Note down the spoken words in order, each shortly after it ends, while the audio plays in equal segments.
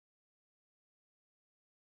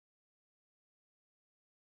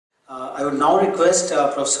I would now request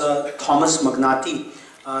Professor Thomas Magnanti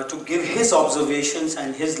to give his observations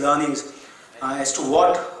and his learnings as to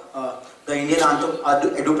what the Indian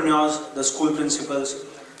entrepreneurs, the school principals,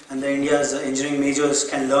 and the India's engineering majors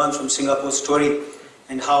can learn from Singapore's story,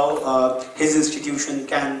 and how his institution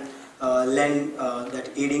can lend that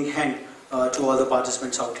aiding hand to all the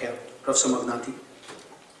participants out here. Professor Magnanti.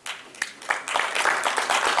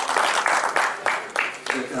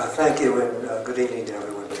 Thank you, and good evening to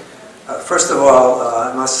everyone. First of all,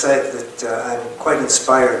 I must say that I'm quite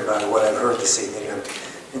inspired by what I've heard this evening. I'm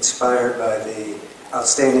inspired by the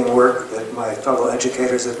outstanding work that my fellow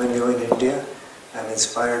educators have been doing in India. I'm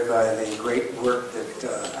inspired by the great work that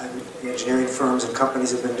the engineering firms and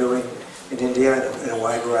companies have been doing in India in a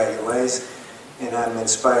wide variety of ways. And I'm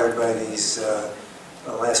inspired by these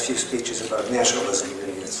last few speeches about nationalism.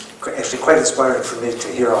 It's actually quite inspiring for me to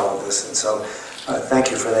hear all of this, and so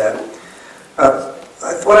thank you for that.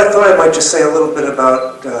 What I thought I might just say a little bit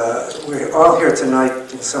about, we're all here tonight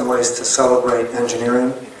in some ways to celebrate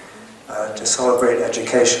engineering, to celebrate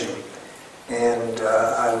education. And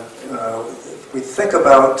we think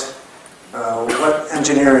about what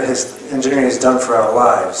engineering has done for our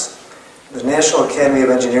lives. The National Academy of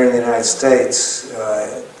Engineering in the United States,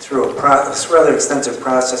 through a rather extensive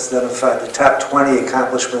process, identified the top 20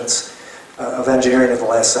 accomplishments of engineering of the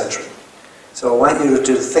last century. So I want you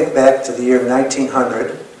to think back to the year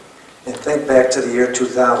 1900 and think back to the year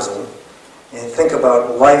 2000 and think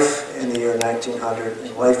about life in the year 1900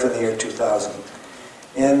 and life in the year 2000.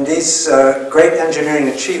 And these great engineering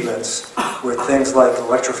achievements were things like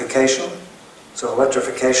electrification, so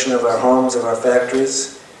electrification of our homes, of our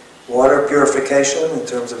factories, water purification in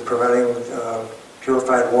terms of providing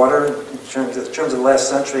purified water in terms of the last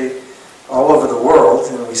century all over the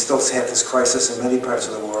world, and we still have this crisis in many parts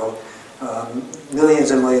of the world.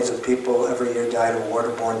 Millions and millions of people every year died of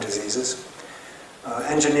waterborne diseases.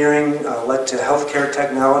 Engineering led to healthcare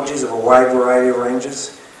technologies of a wide variety of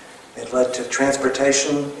ranges. It led to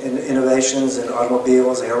transportation innovations in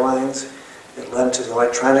automobiles, airlines. It led to the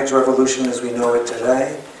electronics revolution as we know it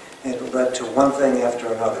today. And it led to one thing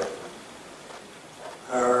after another.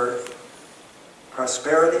 Our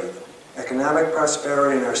prosperity, economic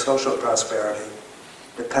prosperity, and our social prosperity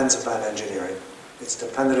depends upon engineering. It's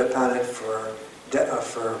depended upon it for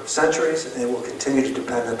centuries, and it will continue to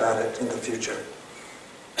depend upon it in the future.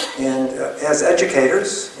 And as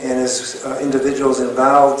educators and as individuals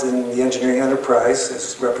involved in the engineering enterprise,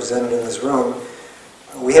 as represented in this room,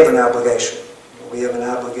 we have an obligation. We have an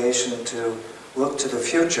obligation to look to the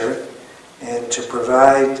future and to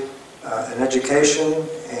provide an education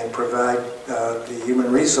and provide the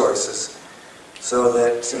human resources so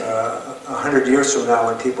that 100 years from now,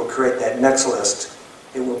 when people create that next list,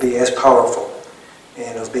 it will be as powerful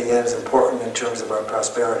and it will be as important in terms of our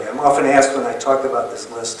prosperity. I'm often asked when I talk about this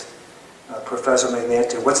list, Professor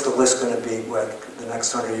Magnanti, what's the list going to be the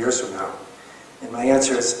next 100 years from now? And my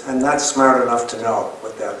answer is, I'm not smart enough to know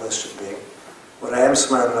what that list should be. What I am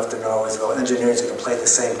smart enough to know is that engineering is going to play the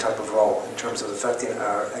same type of role in terms of affecting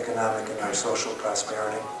our economic and our social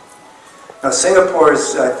prosperity. Now, Singapore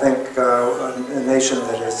is, I think, a nation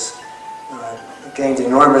that has gained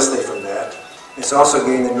enormously from that. It's also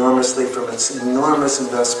gained enormously from its enormous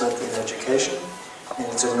investment in education and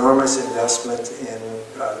its enormous investment in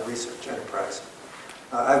the research enterprise.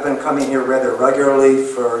 I've been coming here rather regularly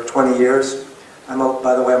for 20 years.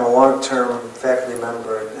 By the way, I'm a long-term faculty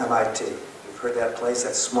member at MIT. You've heard that place,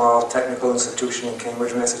 that small technical institution in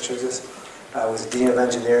Cambridge, Massachusetts. I was Dean of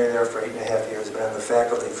Engineering there for 8.5 years. I've been on the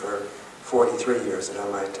faculty for 43 years at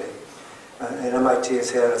MIT. And MIT has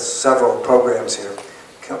had several programs here,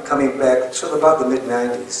 coming back to about the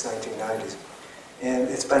mid-90s, 1990s. And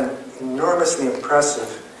it's been enormously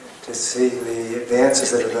impressive to see the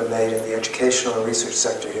advances that have been made in the educational and research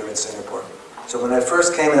sector here in Singapore. So when I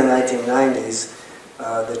first came in the 1990s,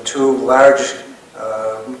 the two large,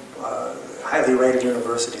 highly rated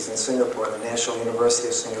universities in Singapore, the National University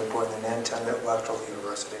of Singapore and the Nantan Electoral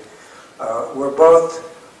University, were both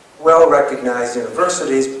well-recognized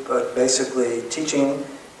universities, but basically teaching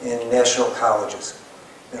in national colleges.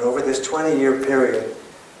 And over this 20-year period,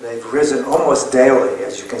 they've risen almost daily,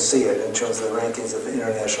 as you can see it, in terms of the rankings of the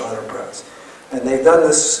international enterprise. And they've done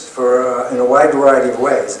this in a wide variety of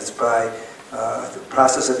ways. It's by the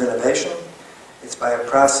process of innovation. It's by a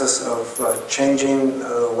process of changing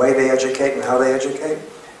the way they educate and how they educate.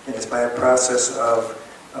 And it's by a process of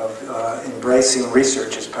embracing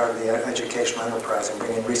research as part of the educational enterprise and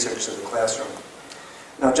bringing research to the classroom.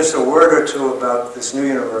 Now, just a word or two about this new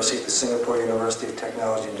university, the Singapore University of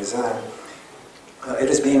Technology and Design. It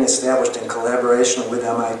is being established in collaboration with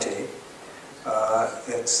MIT.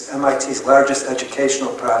 It's MIT's largest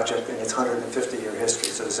educational project in its 150-year history.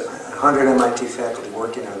 So there's 100 MIT faculty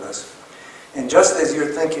working on this. And just as you're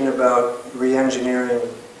thinking about re-engineering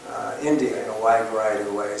India in a wide variety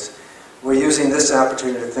of ways, we're using this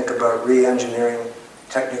opportunity to think about re-engineering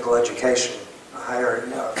technical education, higher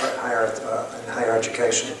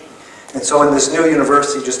education. And so in this new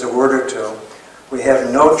university, just a word or two, we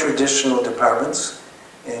have no traditional departments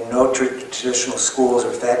and no traditional schools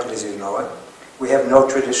or faculties as you know it. We have no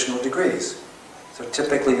traditional degrees. So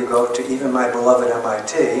typically you go to even my beloved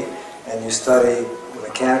MIT and you study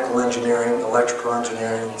mechanical engineering, electrical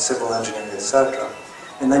engineering, civil engineering, etc.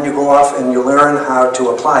 And then you go off and you learn how to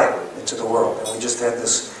apply it into the world. And we just had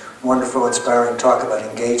this wonderful, inspiring talk about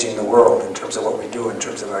engaging the world in terms of what we do, in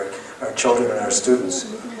terms of our children and our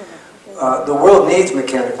students. The world needs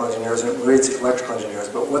mechanical engineers and it needs electrical engineers,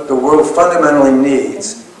 but what the world fundamentally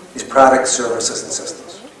needs is products, services, and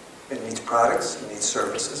systems. It needs products, it needs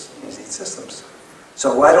services, it needs systems.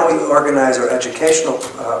 So why don't we organize our educational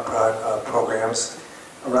programs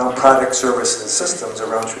around product, services, and systems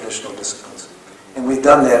around traditional disciplines? And we've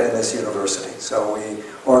done that in this university. So we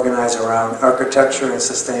organize around architecture and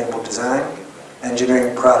sustainable design,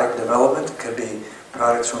 engineering product development. It could be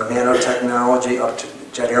products from nanotechnology up to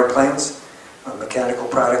jet airplanes, mechanical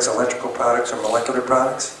products, electrical products, or molecular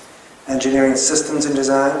products. Engineering systems and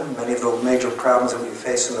design. Many of the major problems that we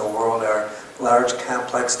face in the world are large,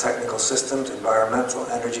 complex technical systems, environmental,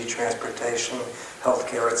 energy, transportation,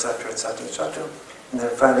 healthcare, etc., etc., etc. And then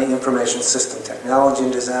finally, information system technology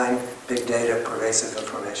and design, big data, pervasive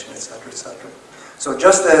information, etc., etc. So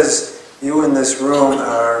just as you in this room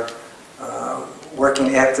are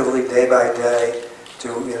working actively day by day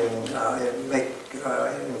to make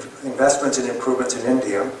investments and improvements in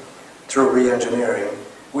India through re-engineering,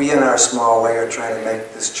 we in our small way are trying to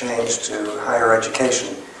make this change to higher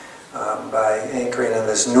education by anchoring in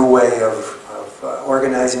this new way of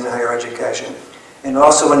organizing higher education, and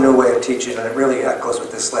also a new way of teaching, and it really echoes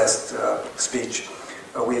with this last speech.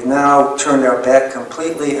 We've now turned our back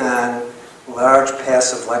completely on large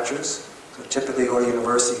passive lectures. So typically go to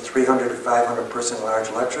university, 300 to 500 person large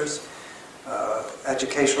lectures.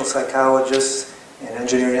 Educational psychologists and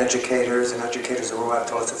engineering educators and educators of the world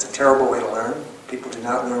tell us it's a terrible way to learn. People do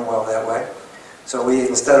not learn well that way. So we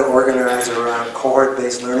instead organize around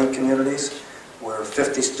cohort-based learning communities where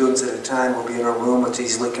 50 students at a time will be in a room that's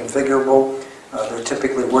easily configurable. They're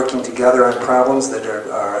typically working together on problems that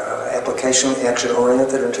are application,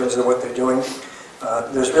 action-oriented in terms of what they're doing.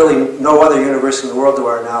 There's really no other university in the world, to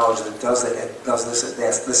our knowledge, that does this at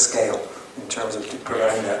this scale in terms of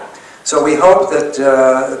providing that. So we hope that,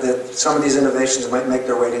 that some of these innovations might make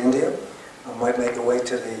their way to India, might make their way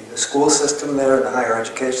to the school system there and the higher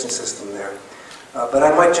education system there. But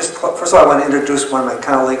I might just, first of all, I want to introduce one of my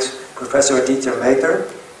colleagues, Professor Aditya Mathur,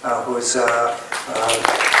 who is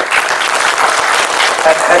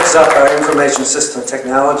heads up our information system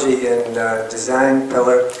technology and design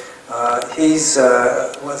pillar. He's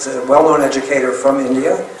was a well-known educator from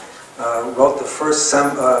India. Wrote the first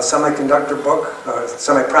semiconductor book,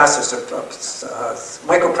 microprocessor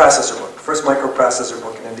book, first microprocessor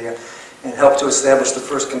book in India, and helped to establish the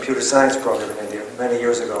first computer science program in India many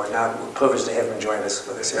years ago, and now we're privileged to have him join us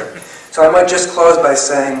for this year. So I might just close by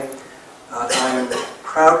saying I'm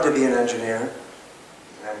proud to be an engineer,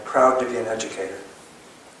 and I'm proud to be an educator.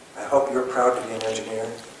 I hope you're proud to be an engineer,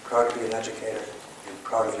 proud to be an educator, and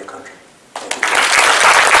proud of your country. Thank you.